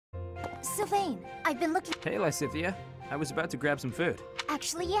Sylvain, I've been looking. Hey, Lysithea. I was about to grab some food.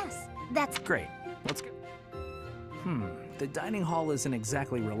 Actually, yes. That's Great. Let's go. The dining hall isn't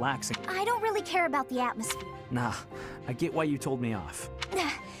exactly relaxing. I don't really care about the atmosphere. Nah, I get why you told me off.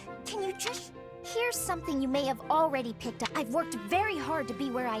 Can you just... Here's something you may have already picked up. I've worked very hard to be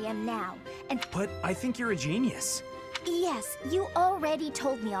where I am now, and... But I think you're a genius. Yes, you already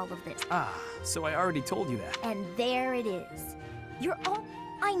told me all of this. Ah, so I already told you that. And there it is. You're all...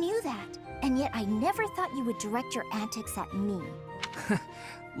 I knew that. And yet I never thought you would direct your antics at me.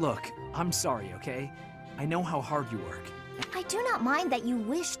 Look, I'm sorry, okay? I know how hard you work. I do not mind that you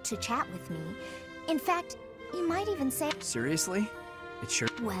wished to chat with me. In fact, you might even say... Seriously? It sure...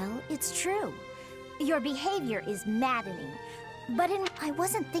 Well, it's true. Your behavior is maddening. But I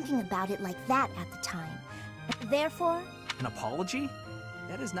wasn't thinking about it like that at the time. Therefore... An apology?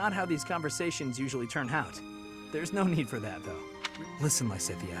 That is not how these conversations usually turn out. There's no need for that, though. Listen,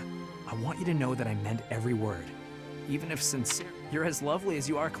 Lysithea, I want you to know that I meant every word. Even if sincere, you're as lovely as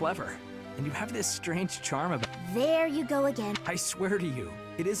you are clever. And you have this strange charm about... There you go again. I swear to you,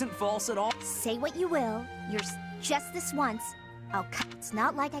 it isn't false at all. Say what you will. You're just this once. I'll cut. It's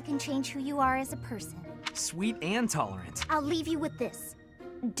not like I can change who you are as a person. Sweet and tolerant. I'll leave you with this.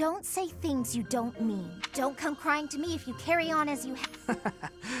 Don't say things you don't mean. Don't come crying to me if you carry on as you have.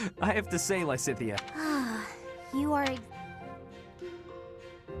 I have to say, Lysithea. You are...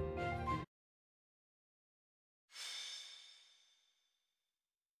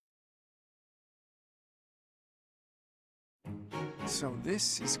 So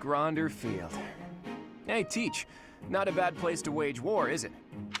this is Gronder Field. Hey, Teach. Not a bad place to wage war, is it?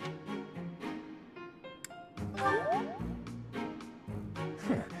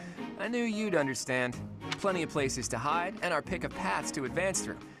 I knew you'd understand. Plenty of places to hide, and our pick of paths to advance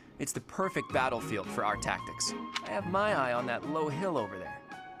through. It's the perfect battlefield for our tactics. I have my eye on that low hill over there.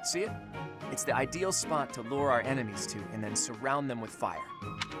 See it? It's the ideal spot to lure our enemies to, and then surround them with fire.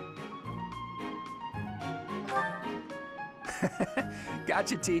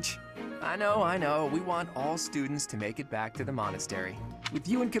 Gotcha, Teach. I know. We want all students to make it back to the monastery. With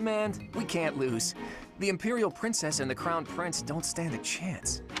you in command, we can't lose. The Imperial Princess and the Crown Prince don't stand a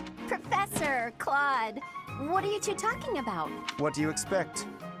chance. Professor, Claude, what are you two talking about? What do you expect?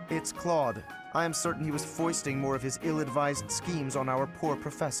 It's Claude. I am certain he was foisting more of his ill-advised schemes on our poor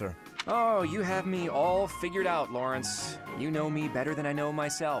professor. Oh, you have me all figured out, Lawrence. You know me better than I know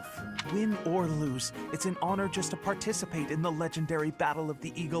myself. Win or lose, it's an honor just to participate in the legendary Battle of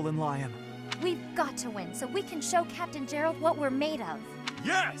the Eagle and Lion. We've got to win so we can show Captain Gerald what we're made of.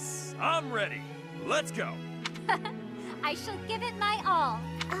 Yes! I'm ready. Let's go. I shall give it my all.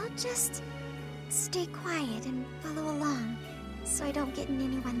 I'll just stay quiet and follow along so I don't get in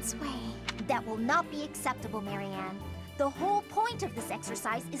anyone's way. That will not be acceptable, Marianne. The whole point of this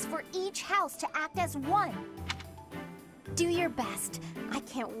exercise is for each house to act as one. Do your best. I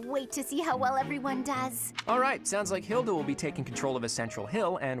can't wait to see how well everyone does. All right, sounds like Hilda will be taking control of a central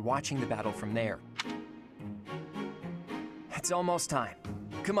hill and watching the battle from there. It's almost time.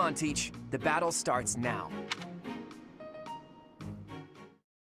 Come on, Teach. The battle starts now.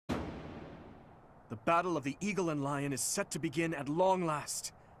 The Battle of the Eagle and Lion is set to begin at long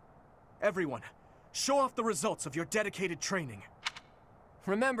last. Everyone, show off the results of your dedicated training.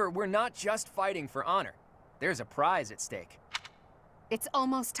 Remember, we're not just fighting for honor. There's a prize at stake. It's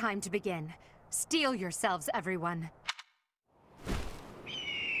almost time to begin. Steel yourselves, everyone.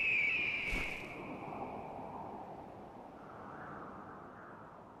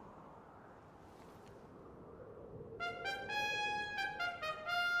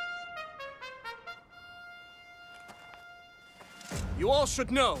 You all should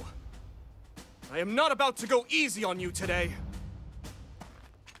know, I am not about to go easy on you today.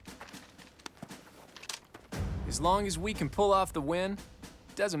 As long as we can pull off the win,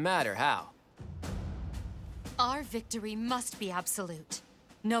 doesn't matter how. Our victory must be absolute,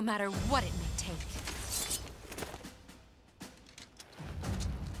 no matter what it may take.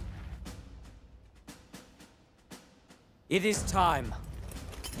 It is time.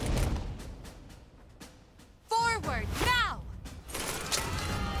 Forward, now!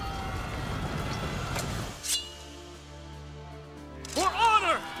 For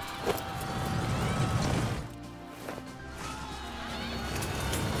honor!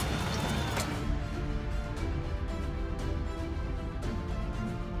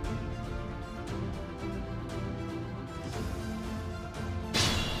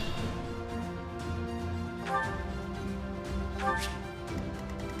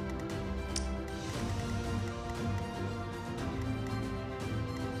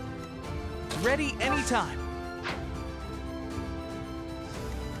 Ready anytime.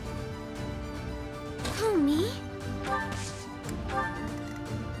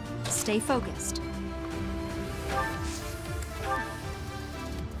 Stay focused.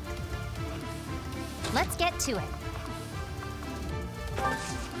 Let's get to it.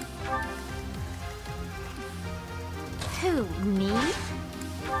 Who, me?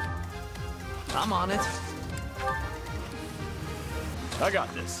 I'm on it. I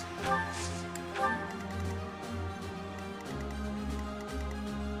got this.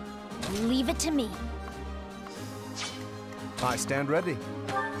 Leave it to me. I stand ready.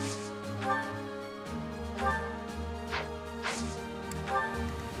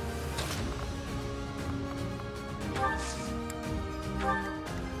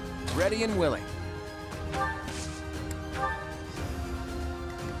 Ready and willing.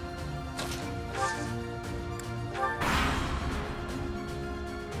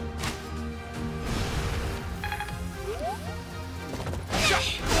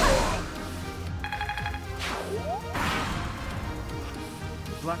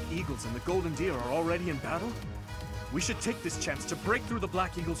 The Black Eagles and the Golden Deer are already in battle? We should take this chance to break through the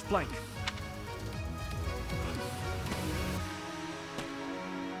Black Eagle's flank.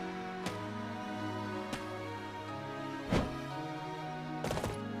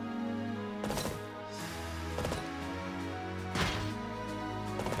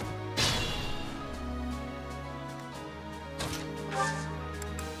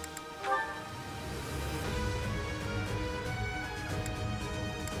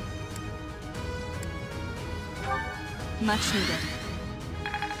 Much needed.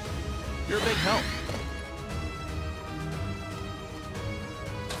 You're a big help.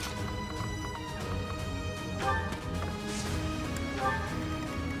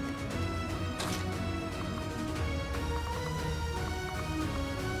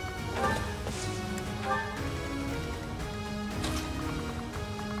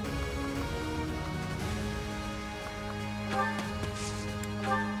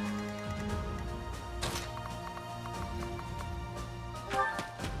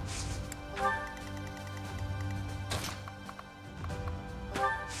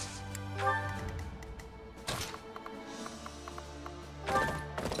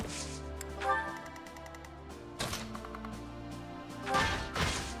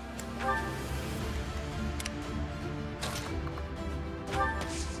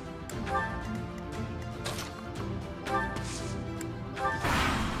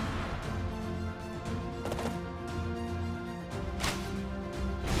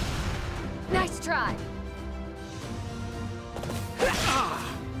 Nice try.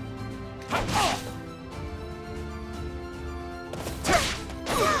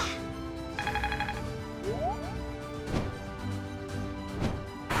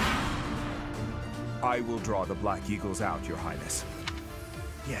 I will draw the Black Eagles out, Your Highness.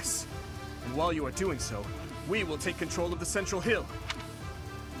 Yes. And while you are doing so, we will take control of the central hill.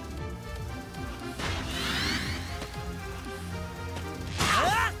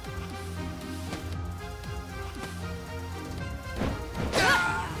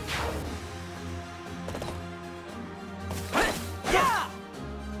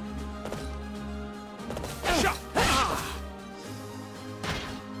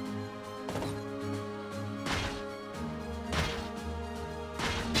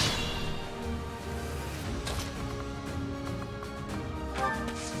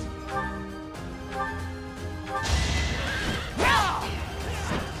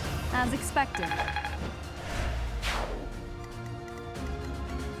 As expected.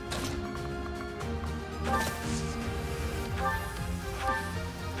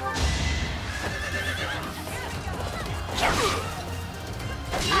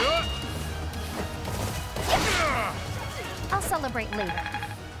 I'll celebrate later.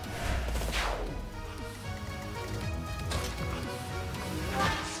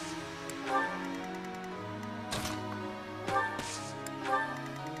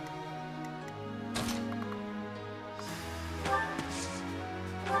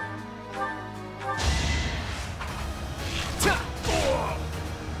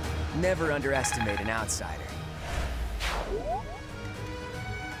 Never underestimate an outsider.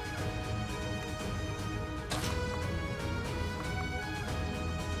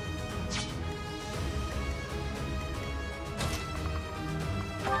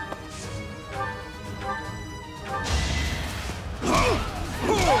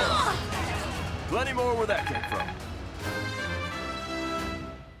 Plenty more where that came from.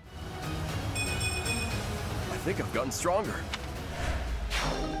 I think I've gotten stronger.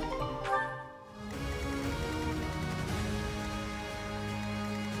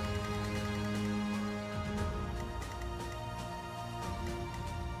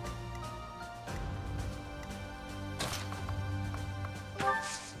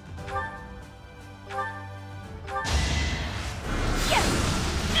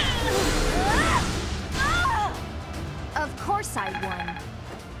 one.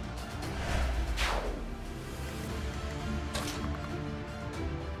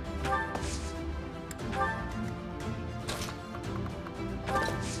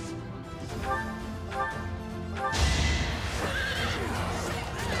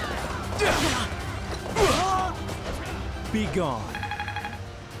 Be gone.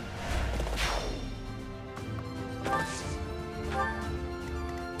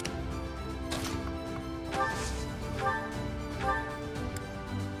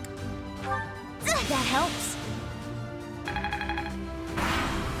 That helps.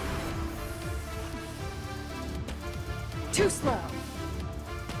 Too slow.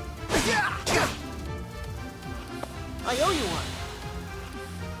 I owe you one.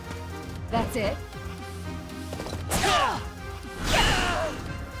 That's it.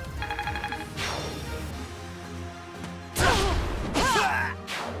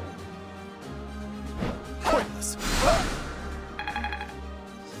 Pointless.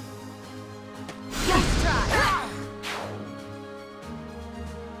 Let's try.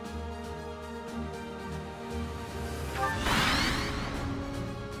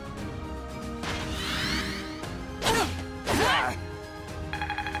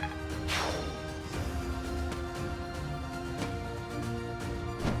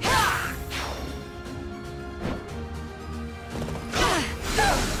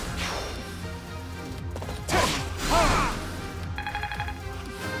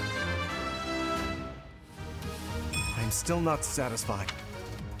 I'm still not satisfied.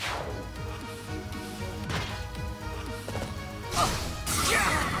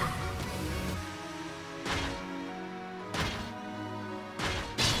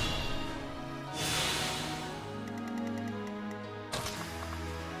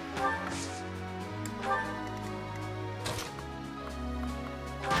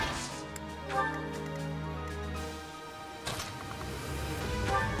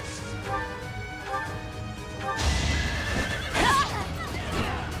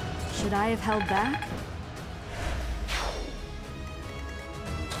 Should I have held back?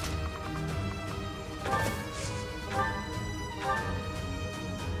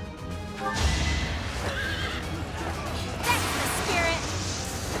 That's the spirit.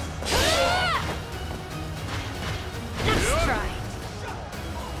 Let's try.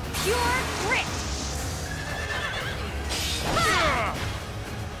 Pure grit.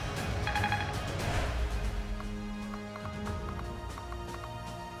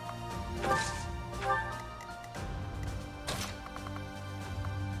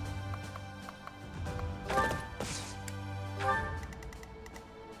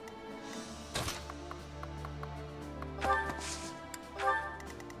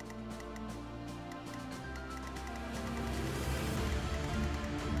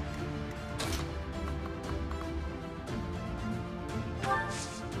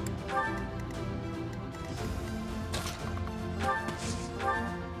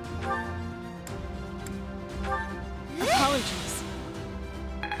 Apologies.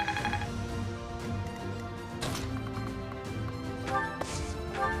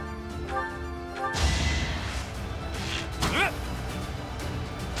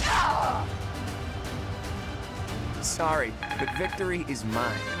 Sorry, but victory is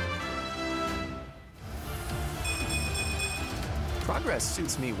mine. Progress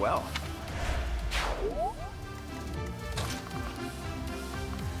suits me well.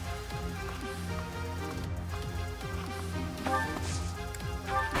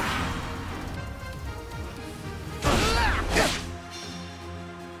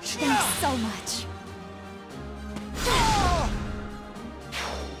 Thanks so much.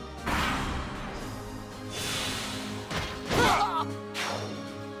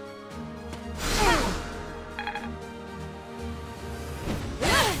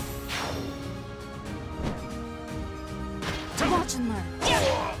 Watch and learn.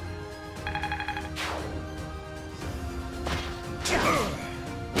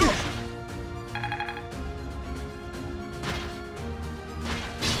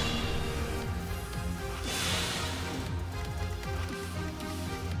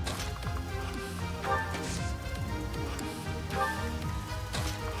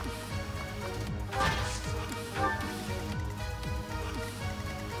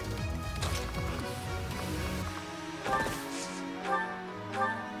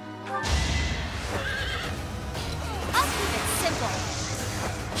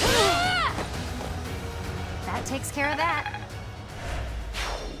 That takes care of that.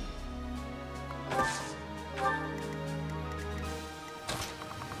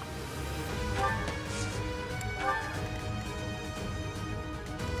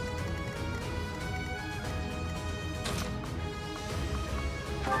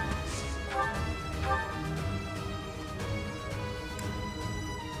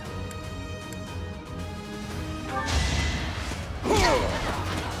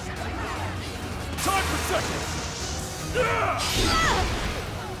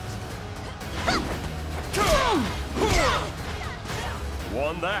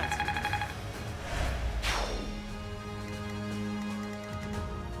 on that.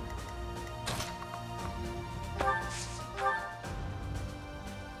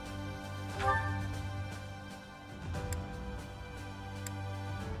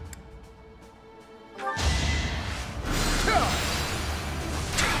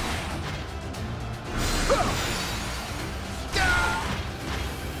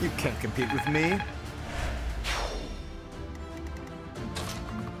 You can't compete with me.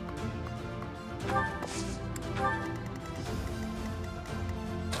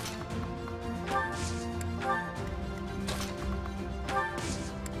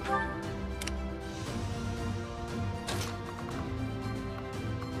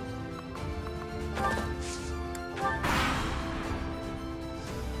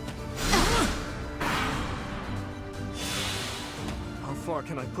 How far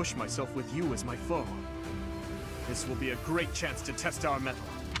can I push myself with you as my foe? This will be a great chance to test our mettle.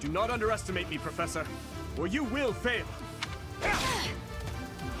 Do not underestimate me, Professor, or you will fail.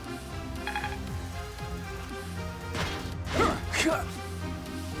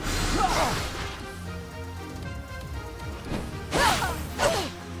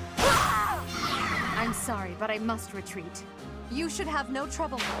 I'm sorry, but I must retreat. You should have no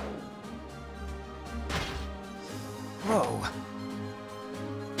trouble. Whoa.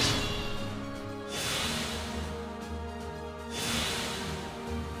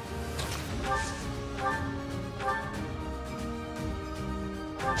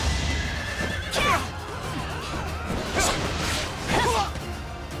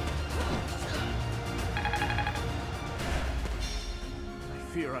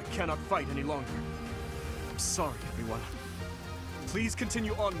 I fear I cannot fight any longer. I'm sorry, everyone. Please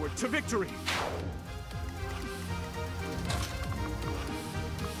continue onward to victory!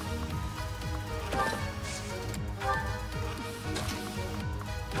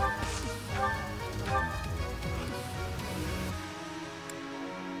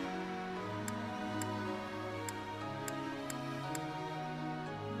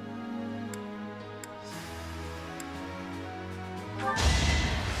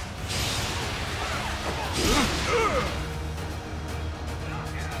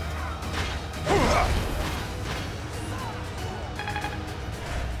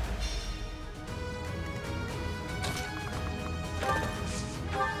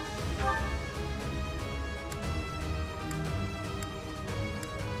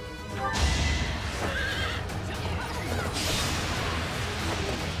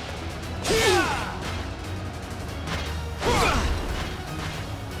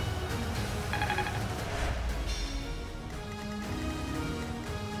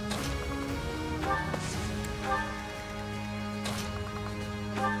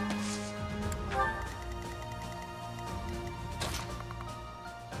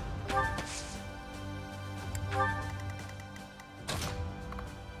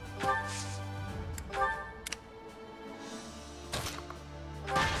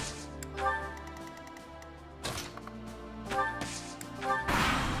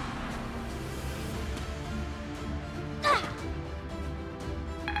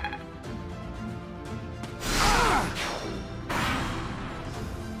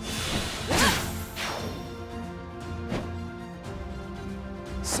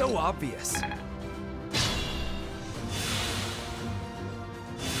 So obvious.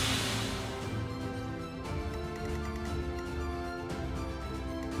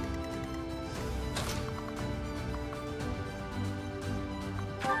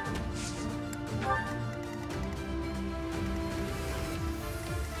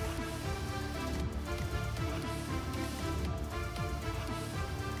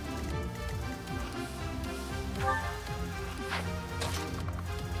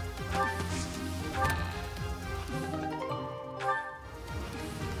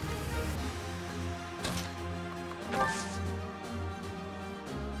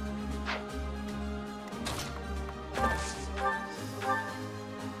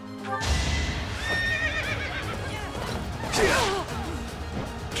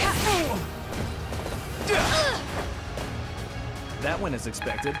 That went as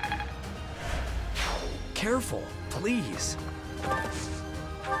expected. Careful, please.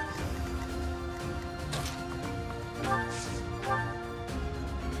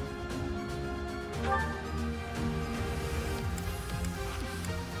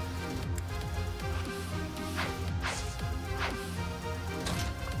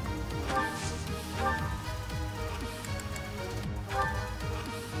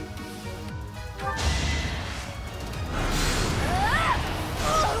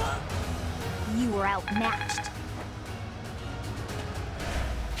 You were outmatched.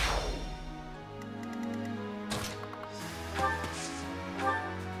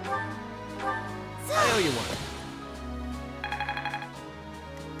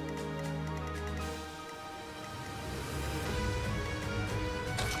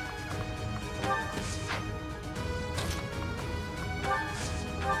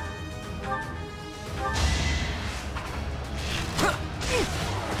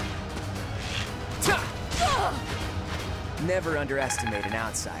 Never underestimate an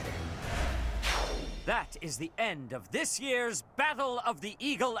outsider. That is the end of this year's Battle of the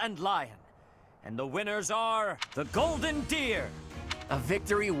Eagle and Lion. And the winners are the Golden Deer. A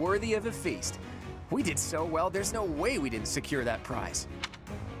victory worthy of a feast. We did so well, there's no way we didn't secure that prize.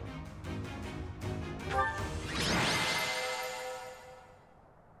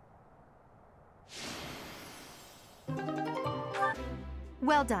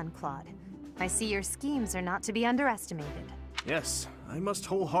 Well done, Claude. I see your schemes are not to be underestimated. Yes, I must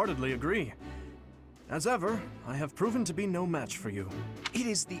wholeheartedly agree. As ever, I have proven to be no match for you. It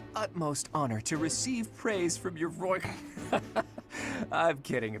is the utmost honor to receive praise from your royal... I'm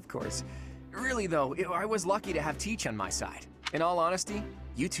kidding, of course. Really though, I was lucky to have Teach on my side. In all honesty,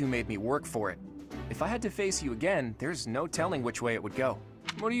 you two made me work for it. If I had to face you again, there's no telling which way it would go.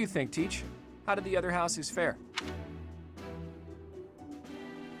 What do you think, Teach? How did the other houses fare?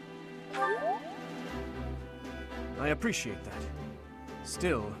 I appreciate that.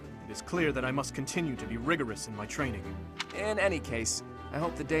 Still, it is clear that I must continue to be rigorous in my training. In any case, I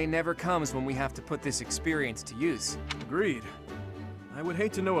hope the day never comes when we have to put this experience to use. Agreed. I would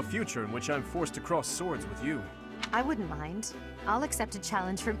hate to know a future in which I'm forced to cross swords with you. I wouldn't mind. I'll accept a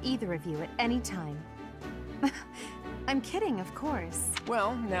challenge from either of you at any time. I'm kidding, of course.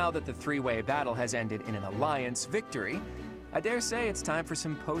 Well, now that the three-way battle has ended in an alliance victory, I dare say it's time for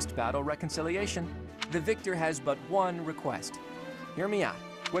some post-battle reconciliation. The victor has but one request. Hear me out.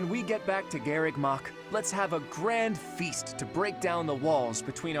 When we get back to Garreg Mach, let's have a grand feast to break down the walls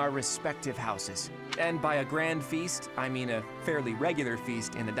between our respective houses. And by a grand feast, I mean a fairly regular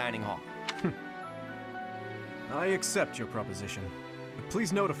feast in the dining hall. I accept your proposition. But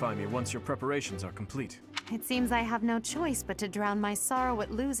please notify me once your preparations are complete. It seems I have no choice but to drown my sorrow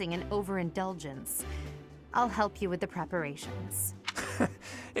at losing in overindulgence. I'll help you with the preparations.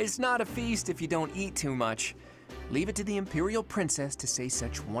 It's not a feast if you don't eat too much. Leave it to the Imperial Princess to say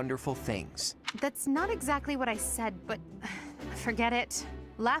such wonderful things. That's not exactly what I said, but forget it.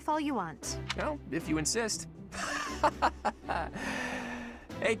 Laugh all you want. Well, if you insist.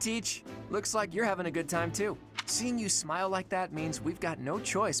 Hey, Teach. Looks like you're having a good time, too. Seeing you smile like that means we've got no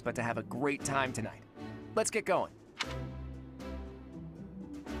choice but to have a great time tonight. Let's get going.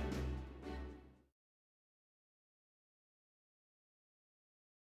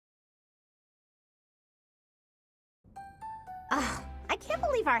 I can't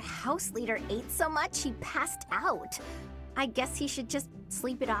believe our house leader ate so much he passed out. I guess he should just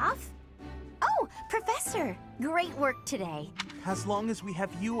sleep it off? Oh, Professor! Great work today. As long as we have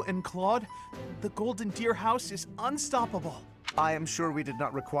you and Claude, the Golden Deer House is unstoppable. I am sure we did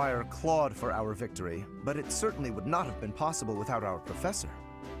not require Claude for our victory, but it certainly would not have been possible without our professor.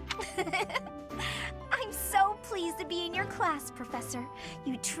 I'm so pleased to be in your class, Professor.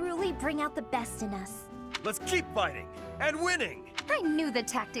 You truly bring out the best in us. Let's keep fighting and winning! I knew the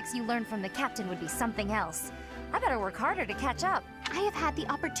tactics you learned from the captain would be something else. I better work harder to catch up. I have had the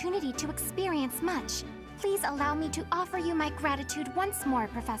opportunity to experience much. Please allow me to offer you my gratitude once more,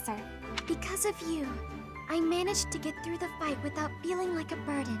 Professor. Because of you, I managed to get through the fight without feeling like a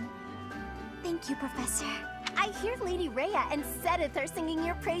burden. Thank you, Professor. I hear Lady Rhea and Sedith are singing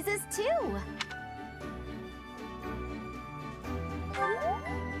your praises too.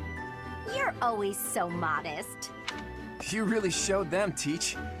 You're always so modest. You really showed them,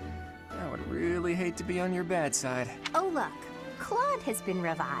 Teach. I would really hate to be on your bad side. Oh look, Claude has been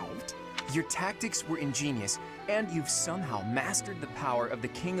revived. Your tactics were ingenious, and you've somehow mastered the power of the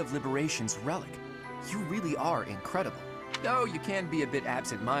King of Liberation's relic. You really are incredible. Though you can be a bit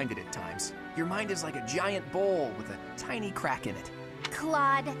absent-minded at times. Your mind is like a giant bowl with a tiny crack in it.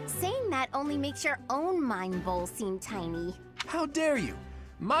 Claude, saying that only makes your own mind bowl seem tiny. How dare you?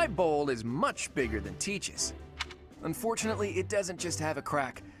 My bowl is much bigger than Teach's. Unfortunately, it doesn't just have a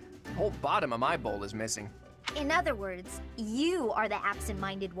crack. The whole bottom of my bowl is missing. In other words, you are the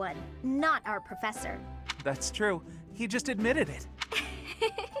absent-minded one, not our professor. That's true. He just admitted it.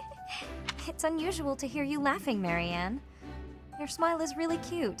 It's unusual to hear you laughing, Marianne. Your smile is really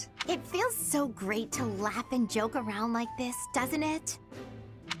cute. It feels so great to laugh and joke around like this, doesn't it?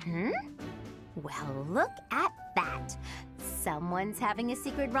 Well, look at that. Someone's having a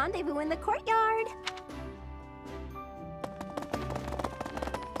secret rendezvous in the courtyard.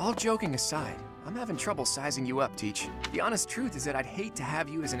 All joking aside, I'm having trouble sizing you up, Teach. The honest truth is that I'd hate to have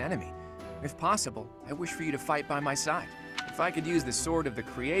you as an enemy. If possible, I wish for you to fight by my side. If I could use the sword of the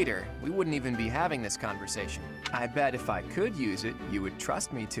Creator, we wouldn't even be having this conversation. I bet if I could use it, you would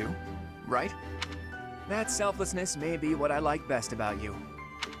trust me to, right? That selflessness may be what I like best about you.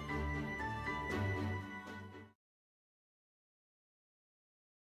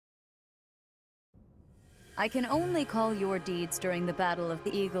 I can only call your deeds during the Battle of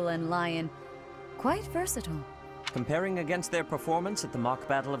the Eagle and Lion quite versatile. Comparing against their performance at the mock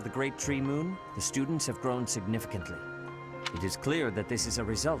battle of the Great Tree Moon, the students have grown significantly. It is clear that this is a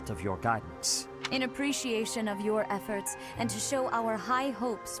result of your guidance. In appreciation of your efforts and to show our high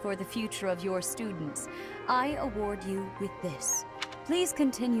hopes for the future of your students, I award you with this. Please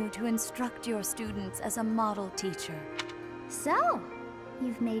continue to instruct your students as a model teacher. So,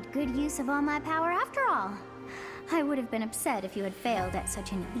 you've made good use of all my power after all. I would have been upset if you had failed at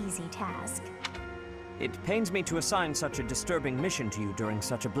such an easy task. It pains me to assign such a disturbing mission to you during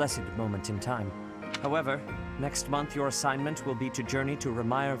such a blessed moment in time. However, next month your assignment will be to journey to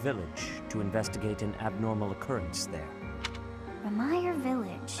Ramire Village to investigate an abnormal occurrence there. Ramire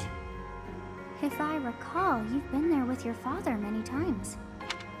Village. If I recall, you've been there with your father many times.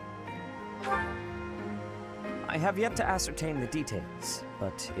 I have yet to ascertain the details,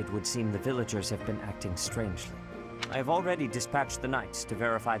 but it would seem the villagers have been acting strangely. I have already dispatched the knights to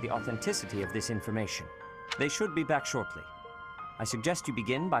verify the authenticity of this information. They should be back shortly. I suggest you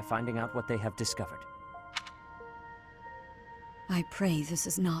begin by finding out what they have discovered. I pray this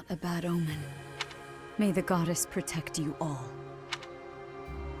is not a bad omen. May the goddess protect you all.